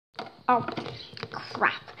Oh,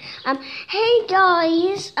 crap. Hey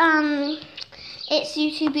guys, it's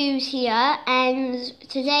YouTubeBoos here, and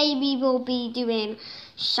today we will be doing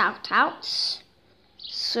shout-outs.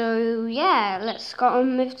 So yeah, let's go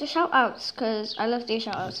on with the shout-outs, because I love these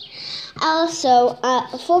shout-outs. Also,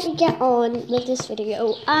 before we get on with this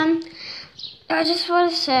video, I just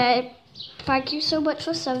want to say thank you so much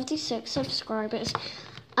for 76 subscribers.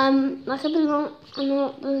 Like I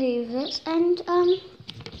cannot believe this, and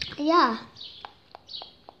yeah.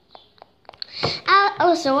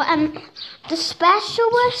 Also, the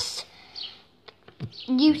specialist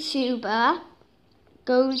YouTuber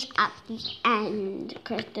goes at the end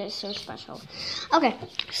because they're so special. Okay,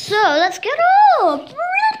 so let's get on.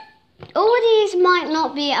 All of these might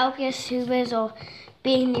not be LPS tubers or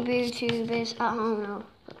Beanie Boo tubers. I don't know.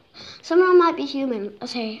 Some of them might be human.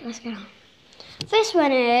 Okay, let's get on. This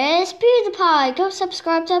one is PewDiePie. Go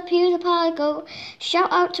subscribe to PewDiePie. Go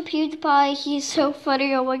shout out to PewDiePie. He's so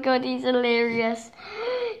funny. Oh my god, he's hilarious.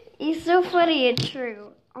 He's so funny and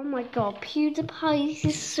true. Oh my god, PewDiePie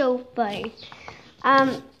is so funny.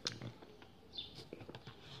 I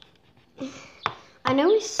know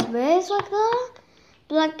he swears like that,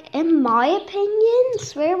 but like in my opinion,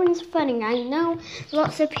 swearing's funny. I know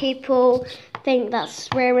lots of people think that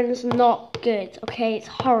swearing's not good. Okay, it's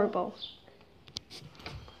horrible.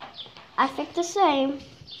 I think the same,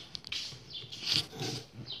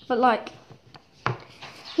 but like,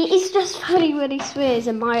 he's just funny when he swears,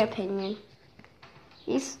 in my opinion.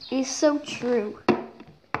 He's so true.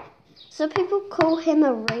 Some people call him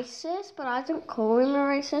a racist, but I don't call him a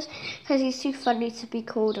racist because he's too funny to be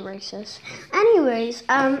called a racist. Anyways,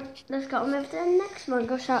 let's go on with the next one.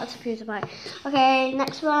 Go shout out to PewDiePie. Okay,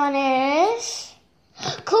 next one is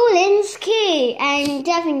Kolinski and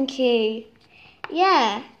Devin Key.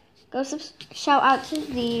 Yeah. Go shout out to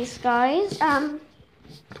these guys. Yeah,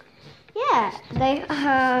 they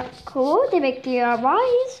are cool. They make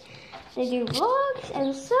DIYs. They do vlogs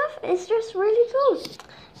and stuff. It's just really cool.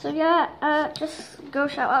 So yeah, just go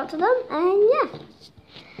shout out to them. And yeah,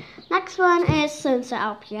 next one is Sunset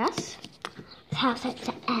LPS. Shout out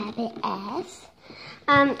to LPS.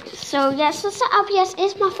 So yeah, Sunset LPS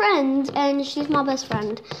is my friend, and she's my best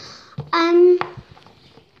friend.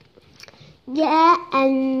 Yeah,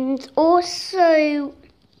 and also,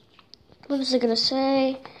 what was I gonna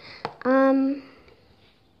say?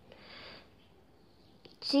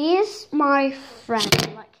 She is my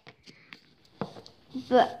friend, like,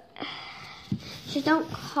 but she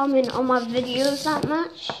don't comment on my videos that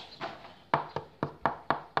much.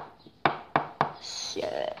 So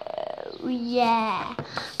yeah,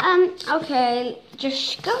 okay,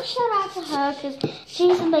 just go shout out to her because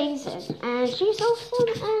she's amazing and she's awesome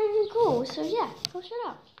and cool. So yeah, go shout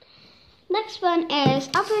out. Next one is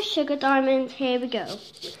Apple Sugar Diamond. Here we go.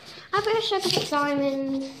 Apple Sugar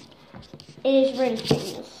Diamond is really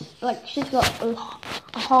famous. Like, she's got a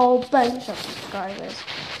whole bunch of subscribers.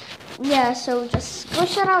 Yeah, so just go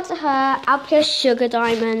shout out to her, Apple Sugar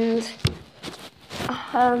Diamond.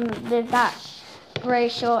 With that grey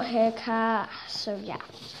short haircut. So yeah,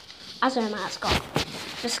 as her mascot.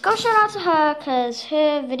 Just go shout out to her because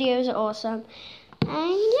her videos are awesome.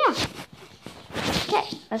 And yeah.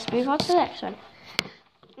 Okay, let's move on to the next one.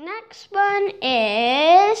 Next one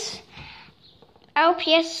is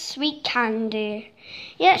LPS Sweet Candy.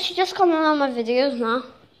 Yeah, she just commented on my videos now.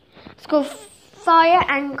 It's called Fire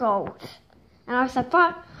and Gold. And I was like,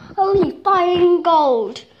 holy fire and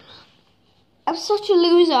gold. I'm such a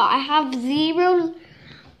loser. I have 0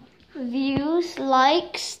 views,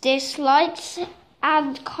 likes, dislikes,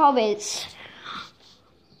 and comments.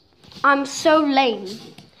 I'm so lame.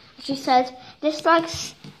 She said,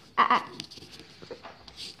 dislikes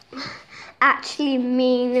actually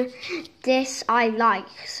mean this I like,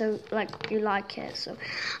 so like you like it. So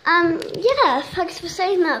yeah, thanks for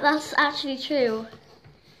saying that. That's actually true.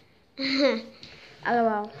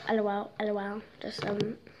 LOL, LOL, LOL. Just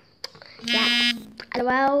yeah,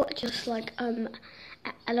 LOL. Just like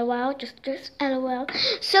LOL. Just LOL.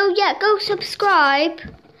 So yeah, go subscribe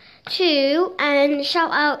to and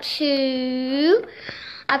shout out to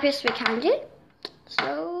LPS Sweet Candy.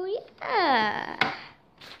 So yeah,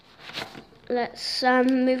 let's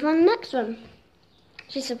move on to the next one.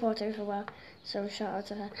 She's supporting for a while, so shout out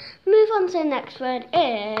to her. Move on to the next one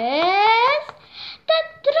is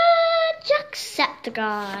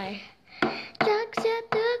Jacksepticeye.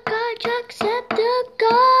 Jacksepticeye, Jacksepticeye.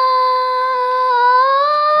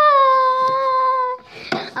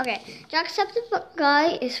 Okay,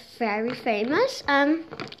 Jacksepticeye is very famous.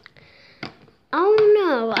 Oh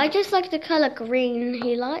no, I just like the color green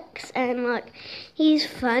he likes, and like he's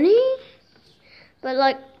funny, but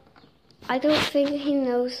like I don't think he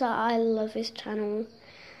knows that I love his channel.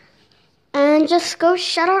 And just go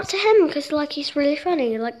shout out to him because like he's really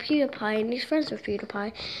funny, like PewDiePie, and he's friends with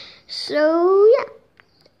PewDiePie. So yeah,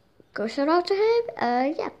 go shout out to him.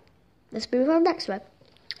 Yeah, let's move on next one.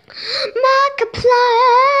 Markiplier.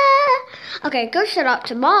 Okay, go shout out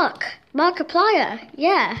to Markiplier.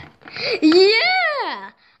 Yeah.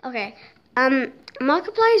 Okay.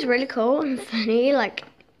 Markiplier is really cool and funny. Like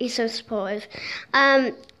he's so supportive.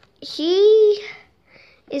 He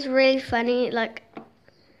is really funny. Like.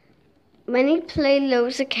 When he played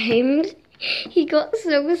loads of games, he got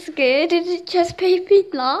so scared and it just made me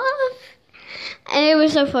laugh. And it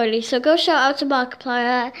was so funny. So go shout out to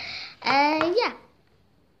Markiplier. Yeah.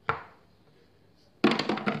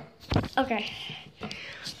 Okay.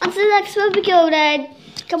 On to the next one we go then.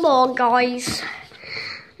 Come on, guys.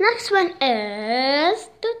 Next one is...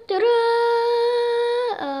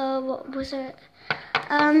 what was it?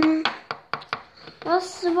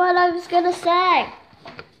 What's the one I was going to say?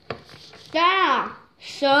 Yeah,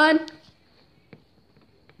 son.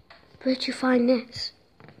 Where'd you find this?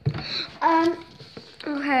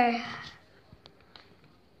 Okay.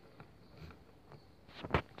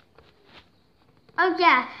 Oh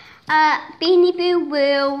yeah, Beanie Boo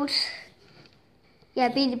World. Yeah,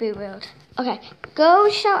 Beanie Boo World. Okay, go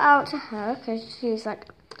shout out to her because she's like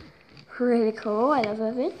really cool. I love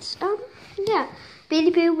her vids. Yeah,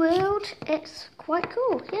 Beanie Boo World. It's quite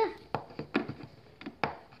cool. Yeah.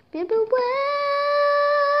 Beanie Boo World.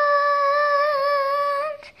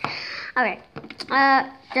 Okay,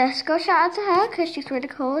 just go shout out to her because she's really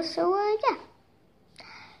cool. So yeah,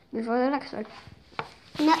 move on to the next one.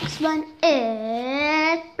 Next one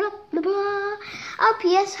is blah blah blah.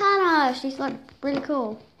 LPS Hannah. She's like really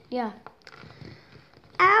cool. Yeah.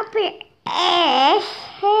 LPS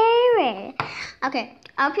Hannah. Okay,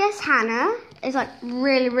 LPS Hannah is like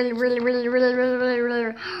really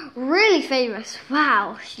famous.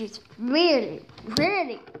 Wow, she's really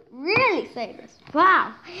famous.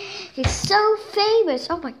 Wow, she's so famous.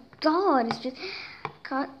 Oh my god, it's just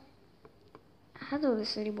can't handle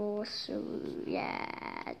this anymore. So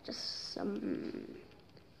yeah, just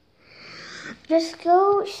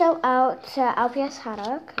go shout out to LPS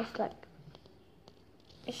Hannah because like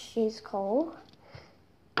she's cool.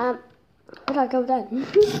 Where do I go then?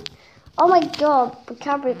 Oh my god, the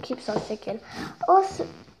camera keeps on ticking. Also,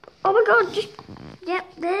 oh my god, just yep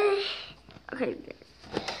there. Okay.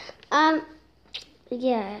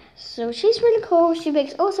 Yeah, so she's really cool. She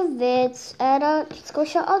makes awesome vids, and let's go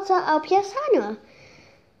shout out to LPS Hannah.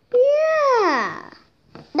 Yeah.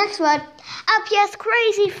 Next one, LPS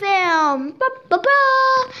Crazy Film.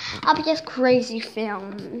 LPS Crazy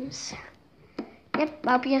Films. Yep,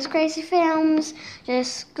 LPS Crazy Films.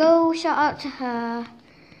 Just go shout out to her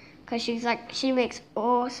because she's like she makes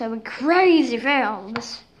awesome and crazy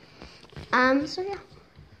films. So yeah.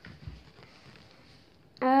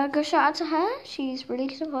 Go shout out to her. She's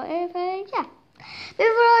really supportive. Yeah.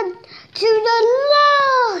 Move on to the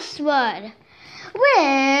last one,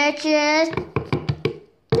 which is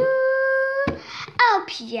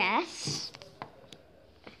LPS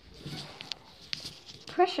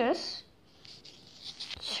Precious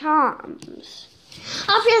Charms.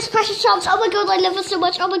 LPS Precious Charms. Oh my god, I love her so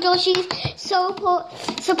much. Oh my god, she's so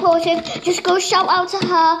supportive. Just go shout out to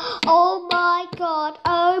her. Oh my god.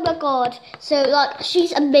 Oh my god. So like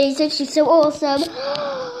she's amazing. She's so awesome.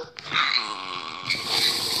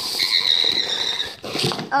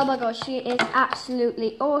 Oh my god, she is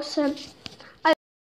absolutely awesome.